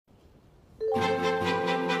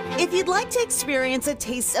If you'd like to experience a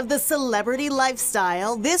taste of the celebrity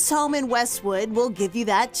lifestyle, this home in Westwood will give you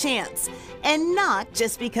that chance. And not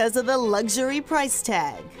just because of the luxury price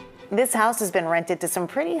tag. This house has been rented to some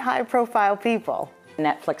pretty high-profile people.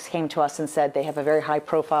 Netflix came to us and said they have a very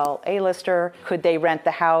high-profile A-lister. Could they rent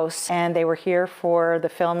the house? And they were here for the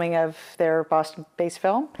filming of their Boston-based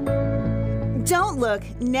film. Don't look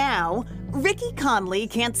now. Ricky Conley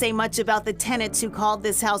can't say much about the tenants who called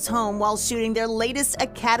this house home while shooting their latest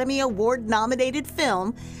Academy Award-nominated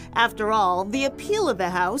film. After all, the appeal of the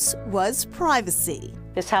house was privacy.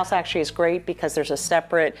 This house actually is great because there's a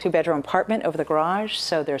separate two-bedroom apartment over the garage,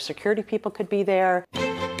 so their security people could be there.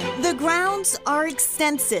 The grounds are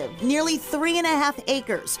extensive, nearly 3.5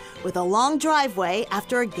 acres, with a long driveway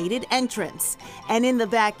after a gated entrance. And in the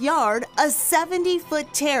backyard, a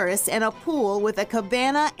 70-foot terrace and a pool with a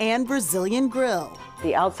cabana and Brazilian grill.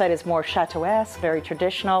 The outside is more chateau-esque, very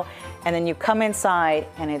traditional, and then you come inside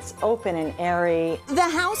and it's open and airy. The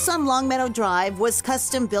house on Longmeadow Drive was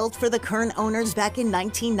custom built for the current owners back in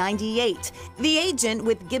 1998. The agent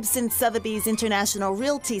with Gibson Sotheby's International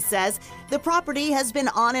Realty says the property has been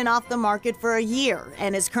on and off the market for a year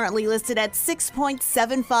and is currently listed at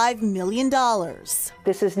 $6.75 million.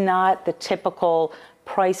 This is not the typical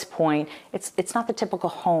price point. It's not the typical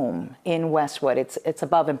home in Westwood. It's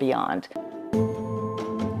above and beyond.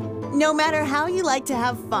 No matter how you like to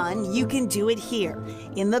have fun, you can do it here.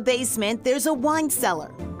 In the basement, there's a wine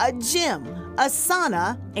cellar, a gym, a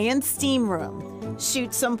sauna, and steam room.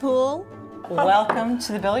 Shoot some pool? Welcome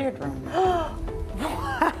to the billiard room.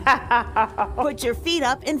 Put your feet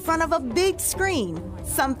up in front of a big screen,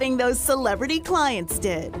 something those celebrity clients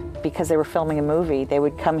did. Because they were filming a movie, they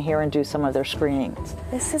would come here and do some of their screenings.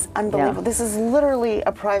 This is unbelievable. Yeah. This is literally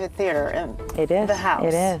a private theater in the house.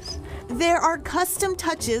 It is. There are custom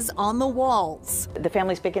touches on the walls. The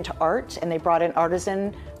family's big into art, and they brought an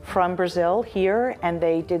artisan from Brazil here, and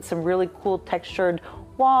they did some really cool textured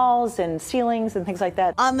walls and ceilings and things like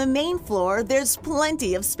that. On the main floor, there's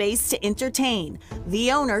plenty of space to entertain.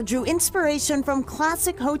 The owner drew inspiration from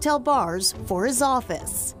classic hotel bars for his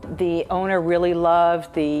office. The owner really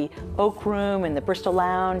loved the Oak Room and the Bristol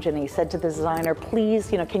Lounge, and he said to the designer, please,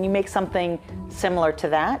 can you make something similar to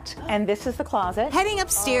that? And this is the closet. Heading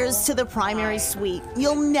upstairs to the primary suite,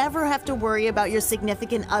 you'll never have to worry about your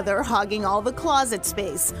significant other hogging all the closet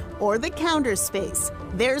space or the counter space.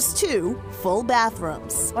 There's 2 full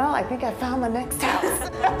bathrooms. Well, I think I found the next house.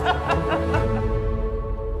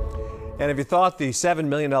 And if you thought the $7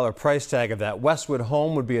 million price tag of that Westwood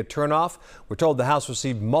home would be a turnoff, we're told the house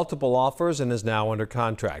received multiple offers and is now under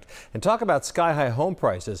contract. And talk about sky-high home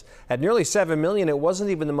prices. At nearly $7 million, it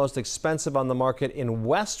wasn't even the most expensive on the market in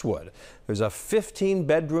Westwood. There's a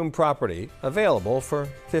 15-bedroom property available for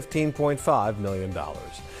 $15.5 million.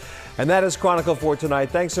 And that is Chronicle for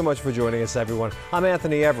tonight. Thanks so much for joining us, everyone. I'm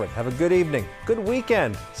Anthony Everett. Have a good evening, good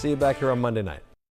weekend. See you back here on Monday night.